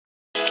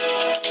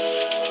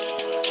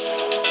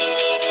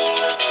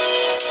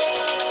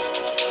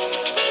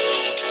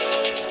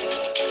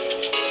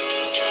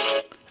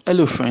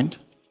Hello, friend.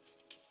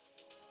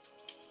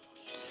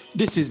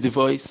 This is the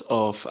voice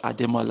of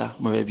Ademola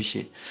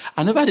Morebise.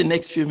 And over the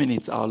next few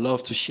minutes, I would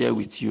love to share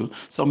with you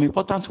some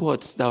important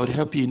words that would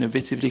help you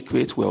innovatively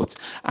create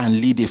wealth and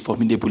lead a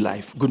formidable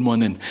life. Good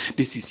morning.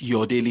 This is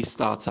your daily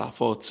starter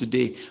for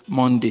today,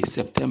 Monday,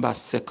 September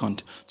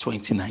 2nd,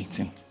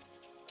 2019.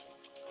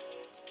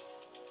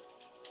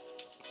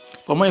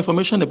 For more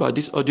information about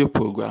this audio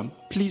program,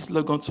 please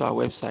log on to our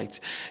website.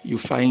 You'll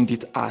find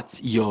it at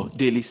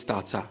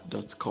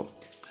yourdailystarter.com.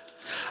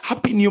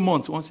 Happy new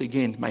month once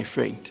again, my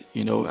friend.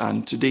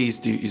 And today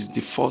is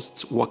the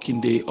first working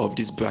day of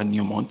this brand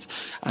new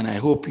month, and I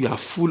hope you are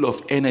full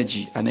of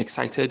energy and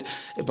excited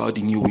about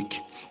the new week.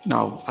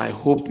 Now, I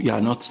hope you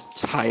are not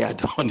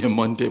tired on a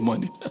Monday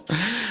morning.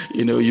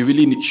 You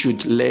really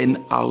should learn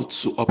how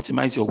to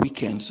optimize your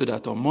weekend so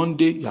that on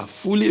Monday you are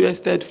fully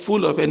rested,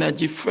 full of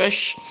energy,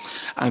 fresh,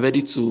 and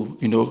ready to,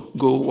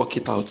 go work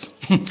it out.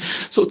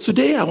 So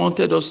today I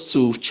wanted us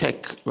to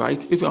check,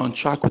 right, if we're on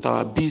track with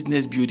our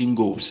business building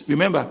goals.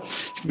 Remember,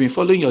 if you've been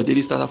following your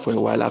daily starter for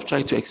a while, I've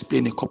tried to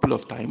explain a couple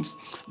of times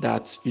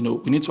that, we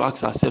need to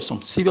ask ourselves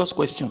some serious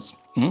questions.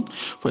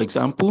 For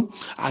example,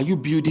 are you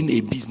building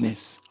a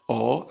business,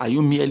 or are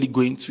you merely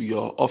going to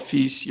your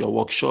office, your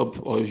workshop,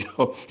 or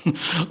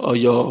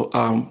your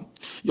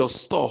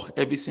store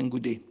every single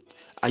day?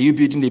 Are you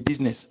building a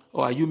business,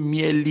 or are you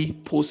merely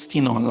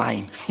posting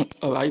online?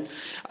 All right.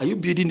 Are you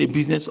building a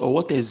business, or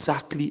what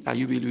exactly are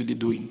you really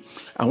doing?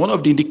 And one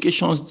of the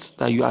indications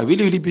that you are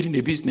really building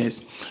a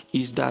business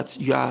is that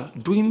you are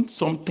doing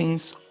some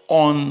things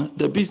on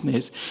the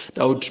business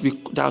that would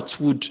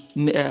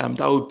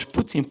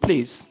put in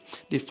place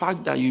the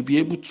fact that you'll be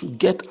able to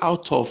get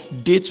out of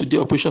day-to-day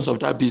operations of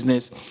that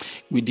business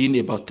within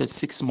about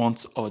 36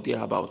 months or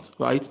thereabout,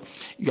 right?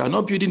 You are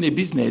not building a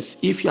business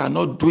if you are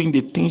not doing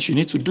the things you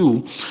need to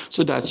do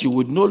so that you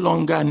would no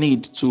longer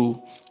need to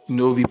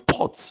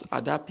report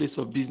at that place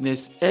of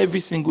business every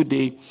single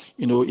day,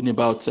 in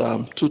about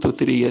 2 to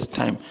 3 years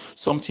time,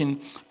 something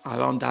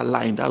around that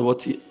line. That's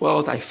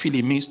what I feel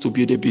it means to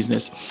build a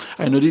business.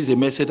 I know this is a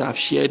message I've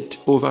shared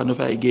over and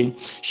over again,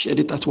 shared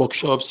it at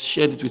workshops,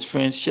 shared it with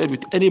friends, shared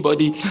with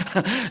anybody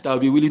that will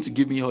be willing to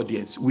give me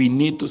audience. We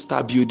need to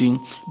start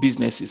building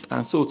businesses.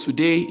 And so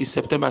today is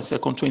September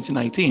 2nd,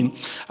 2019.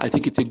 I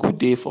think it's a good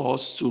day for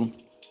us to,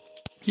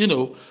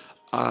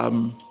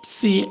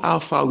 see how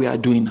far we are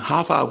doing.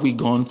 How far have we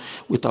gone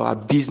with our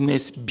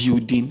business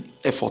building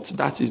effort?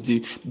 That is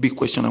the big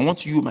question. I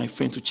want you, my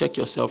friend, to check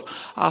yourself.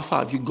 How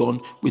far have you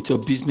gone with your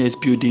business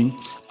building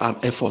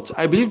effort?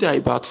 I believe there are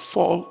about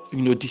four,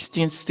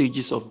 distinct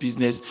stages of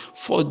business,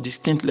 four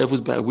distinct levels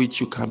by which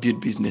you can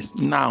build business.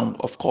 Now,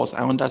 of course,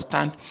 I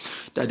understand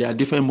that there are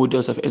different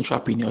models of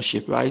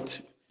entrepreneurship, right?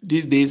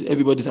 These days,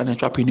 everybody's an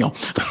entrepreneur.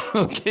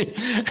 Okay,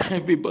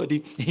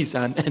 everybody is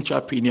an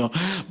entrepreneur.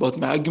 But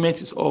my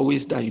argument is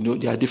always that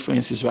there are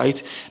differences, right?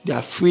 There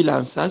are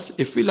freelancers.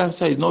 A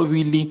freelancer is not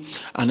really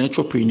an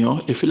entrepreneur.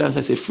 A freelancer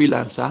is a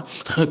freelancer,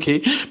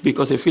 okay,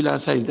 because a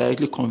freelancer is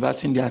directly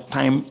converting their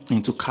time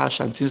into cash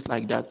and things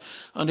like that.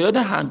 On the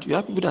other hand, you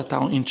have people that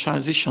are in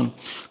transition,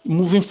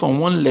 moving from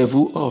one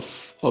level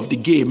of the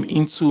game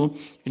into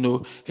a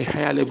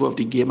higher level of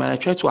the game, and I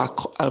try to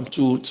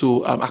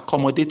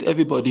accommodate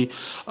everybody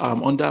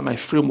under my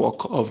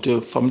framework of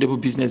the Formidable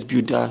Business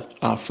Builder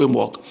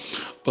framework.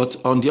 But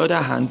on the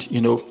other hand, we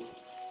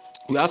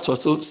have to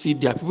also see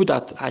there are people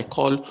that I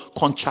call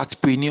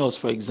contractpreneurs,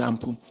 for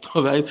example.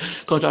 All right,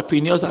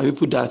 contractpreneurs are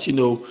people that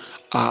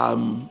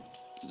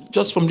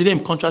just from the name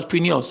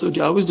contractpreneur, so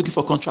they're always looking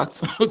for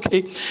contracts,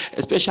 okay,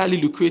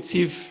 especially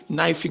lucrative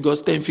 9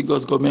 figures, 10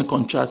 figures government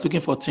contracts,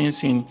 looking for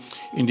things in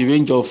the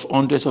range of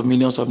hundreds of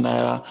millions of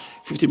naira,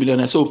 50 million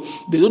naira. So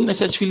they don't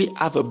necessarily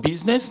have a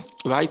business,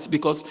 right?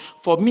 Because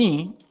for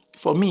me,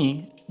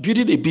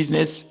 building a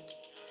business,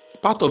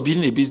 part of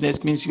building a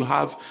business means you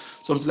have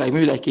something like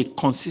maybe like a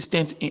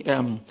consistent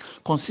income.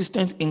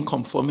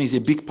 For me is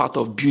a big part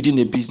of building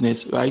a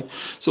business, right?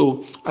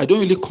 So I don't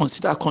really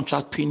consider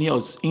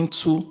contractpreneurs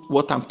into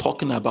what I'm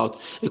talking about.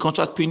 A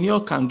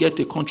contractpreneur can get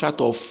a contract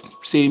of,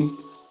 say,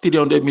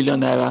 300 million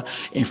naira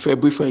in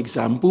February, for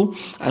example.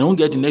 I don't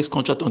get the next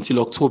contract until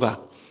October.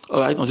 All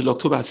right, until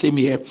October, same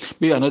year,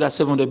 maybe another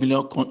 700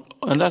 million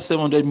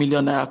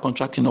naira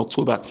contract in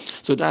October.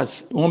 So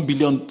that's 1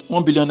 billion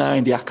naira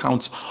in the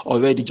account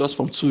already, just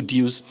from 2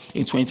 deals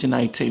in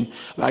 2019,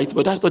 right?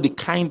 But that's not the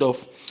kind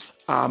of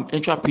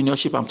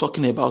entrepreneurship I'm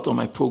talking about on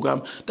my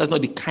program. That's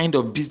not the kind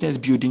of business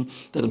building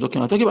that I'm talking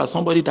about. I'm talking about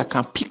somebody that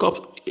can pick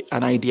up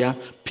an idea,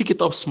 pick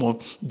it up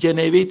small,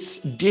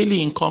 generates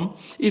daily income,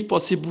 if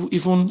possible,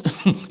 even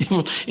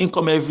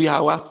income every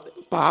hour,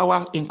 per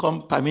hour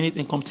income, per minute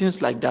income,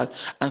 things like that,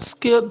 and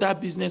scale that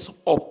business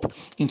up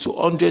into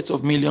hundreds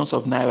of millions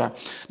of naira.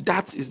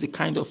 That is the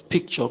kind of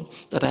picture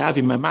that I have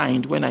in my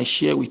mind when I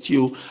share with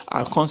you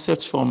our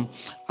concepts from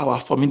our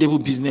Formidable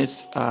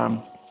Business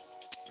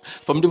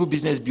Formidable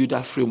Business Builder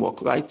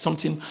framework, right?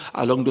 Something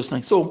along those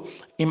lines. So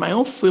in my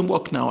own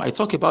framework now, I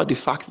talk about the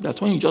fact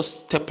that when you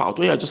just step out,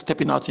 when you're just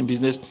stepping out in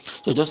business,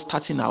 you're just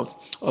starting out,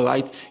 all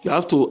right, you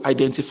have to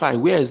identify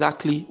where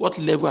exactly, what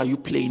level are you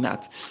playing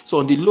at. So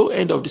on the low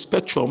end of the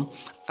spectrum,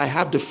 I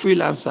have the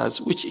freelancers,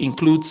 which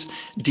includes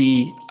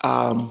the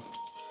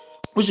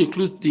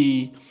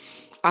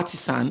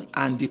artisan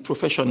and the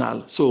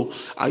professional. So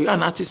are you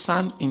an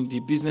artisan in the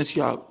business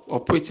you are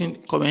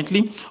operating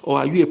currently, or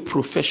are you a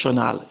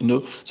professional?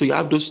 So you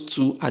have those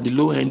two at the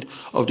low end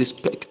of the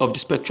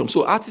spectrum.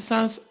 So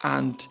artisans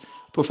and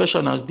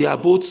professionals, they are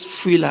both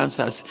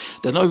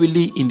freelancers. They're not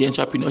really in the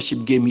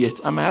entrepreneurship game yet.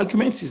 And my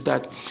argument is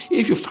that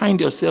if you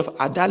find yourself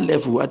at that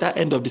level, at that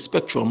end of the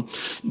spectrum,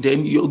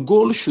 then your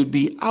goal should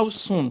be, how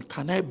soon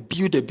can I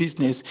build a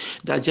business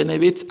that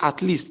generates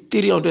at least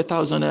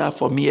 300,000 naira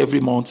for me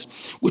every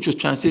month, which will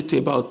translate to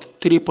about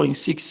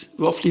 3.6,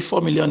 roughly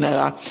 4 million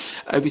naira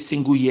every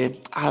single year,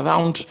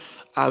 around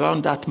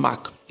that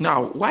mark.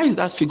 Now, why is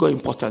that figure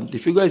important? The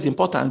figure is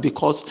important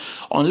because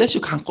unless you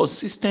can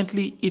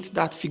consistently hit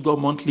that figure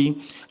monthly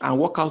and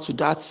work out to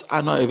that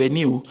annual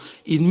revenue,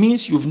 it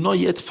means you've not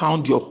yet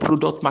found your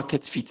product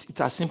market fit. It's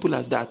as simple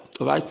as that,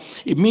 all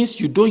right? It means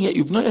you've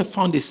not yet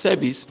found a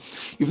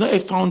service,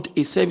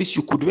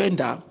 you could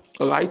render,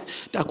 all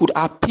right, that could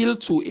appeal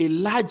to a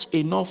large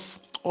enough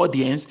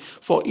audience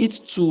for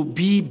it to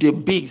be the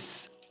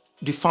base,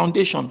 the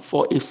foundation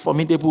for a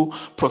formidable,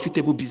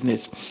 profitable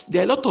business.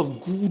 There are a lot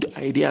of good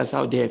ideas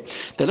out there.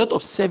 There are a lot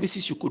of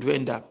services you could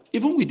render,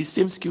 even with the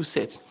same skill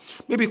set.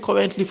 Maybe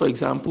currently, for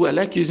example, I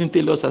like using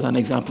tailors as an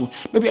example.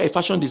 Maybe a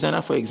fashion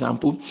designer, for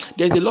example.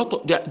 There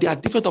are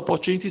different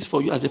opportunities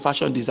for you as a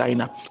fashion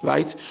designer,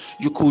 right?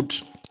 You could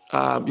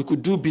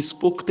do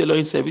bespoke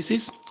tailoring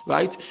services,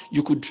 right?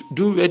 You could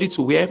do ready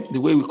to wear,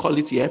 the way we call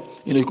it here.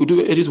 You could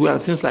do ready to wear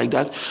and things like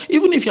that.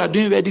 Even if you are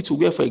doing ready to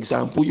wear, for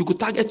example, you could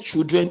target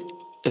children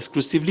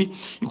exclusively,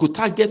 you could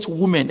target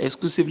women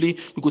exclusively,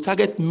 you could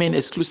target men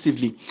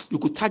exclusively, you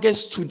could target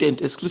students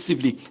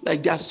exclusively.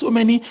 Like, there are so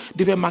many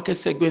different market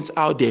segments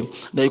out there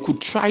that you could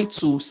try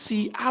to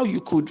see how you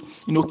could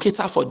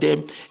cater for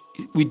them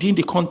within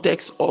the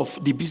context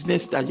of the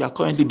business that you are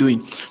currently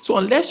doing. So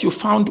unless you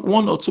found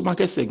one or two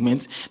market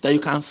segments that you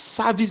can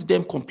service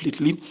them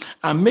completely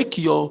and make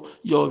your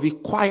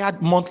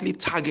required monthly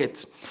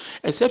target,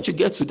 except you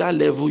get to that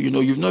level,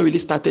 you've not really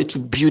started to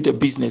build a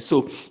business.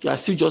 So you are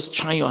still just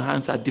trying your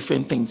hands at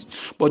different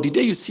things. But the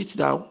day you sit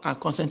down and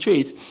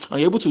concentrate and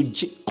you're able to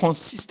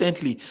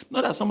consistently,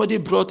 not that somebody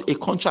brought a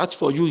contract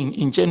for you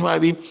in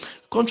January.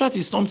 Contract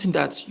is something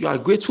that you are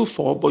grateful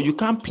for, but you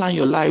can't plan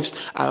your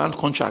lives around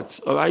contracts,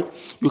 all right?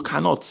 You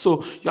cannot.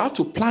 So you have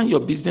to plan your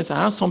business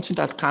around something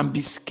that can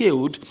be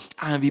scaled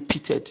and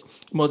repeated.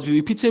 It must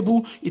be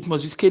repeatable, it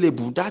must be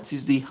scalable. That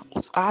is the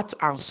heart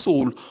and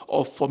soul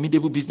of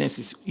formidable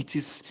businesses. It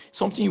is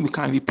something we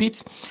can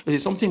repeat, it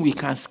is something we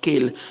can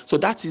scale. So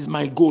that is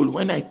my goal.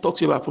 When I talk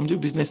to you about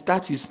formidable business,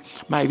 that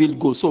is my real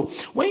goal. So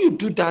when you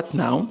do that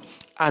now,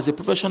 as a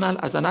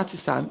professional, as an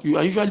artisan, you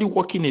are usually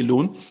working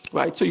alone,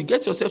 right? So you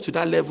get yourself to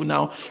that level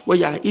now where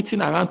you are eating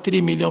around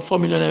 3 million, 4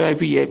 million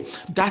every year.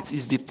 That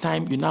is the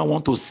time you now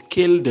want to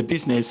scale the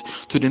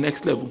business to the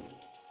next level.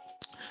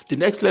 The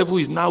next level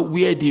is now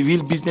where the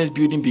real business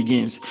building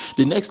begins.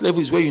 The next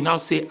level is where you now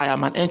say, I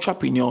am an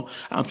entrepreneur.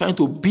 I'm trying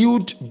to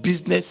build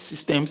business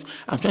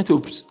systems. I'm trying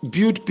to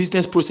build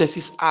business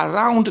processes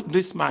around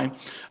this my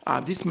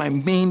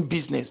main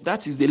business.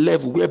 That is the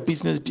level where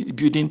business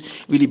building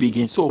really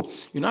begins. So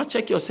you now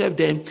check yourself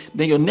then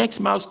your next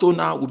milestone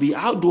now will be,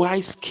 how do I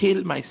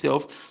scale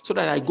myself so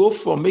that I go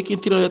from making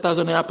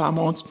 300,000 naira per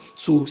month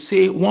to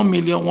say 1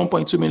 million,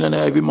 1.2 million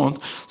naira every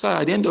month. So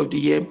at the end of the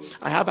year,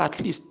 I have at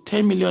least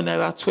 10 million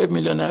naira, 12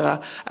 million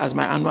naira as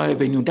my annual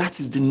revenue. That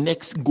is the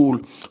next goal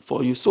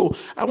for you. So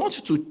I want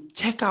you to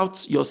check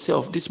out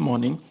yourself this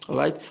morning, all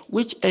right?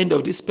 Which end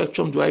of this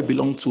spectrum do I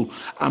belong to?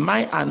 Am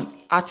I an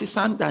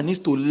artisan that needs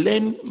to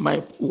learn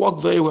my work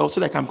very well so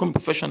that I can become a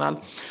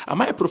professional?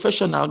 Am I a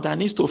professional that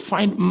needs to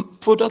find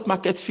product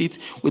market fit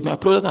with my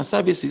product and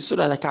services so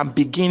that I can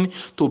begin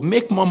to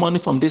make more money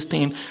from this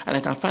thing and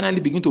I can finally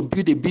begin to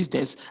build a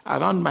business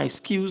around my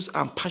skills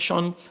and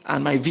passion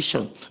and my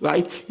vision,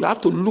 right? You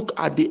have to look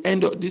at the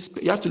end of this,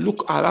 you have to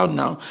look around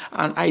now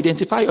and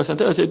identify yourself.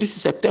 Tell yourself, this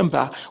is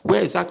September,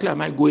 where exactly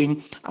am I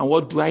going and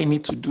what do I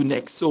need to do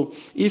next? So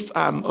if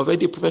I'm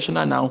already a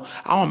professional now,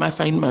 how am I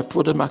finding my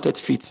product market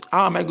fit?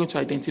 How am I going to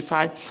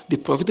identify the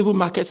profitable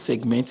market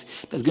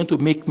segment that's going to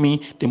make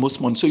me the most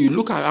money? So you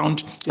look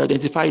around, you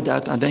identify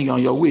that, and then you're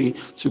on your way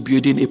to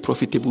building a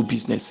profitable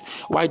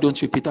business. Why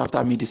don't you repeat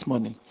after me this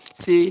morning?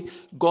 Say,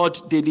 God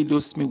daily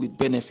loads me with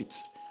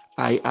benefits.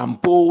 I am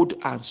bold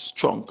and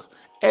strong.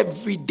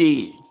 Every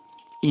day,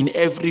 in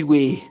every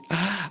way,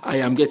 I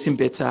am getting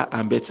better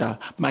and better.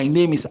 My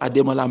name is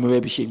Ademola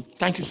Morebise.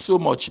 Thank you so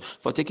much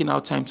for taking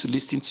out time to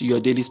listen to your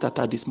daily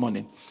starter this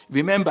morning.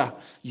 Remember,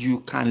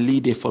 you can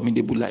lead a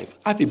formidable life.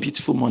 Have a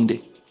beautiful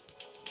Monday.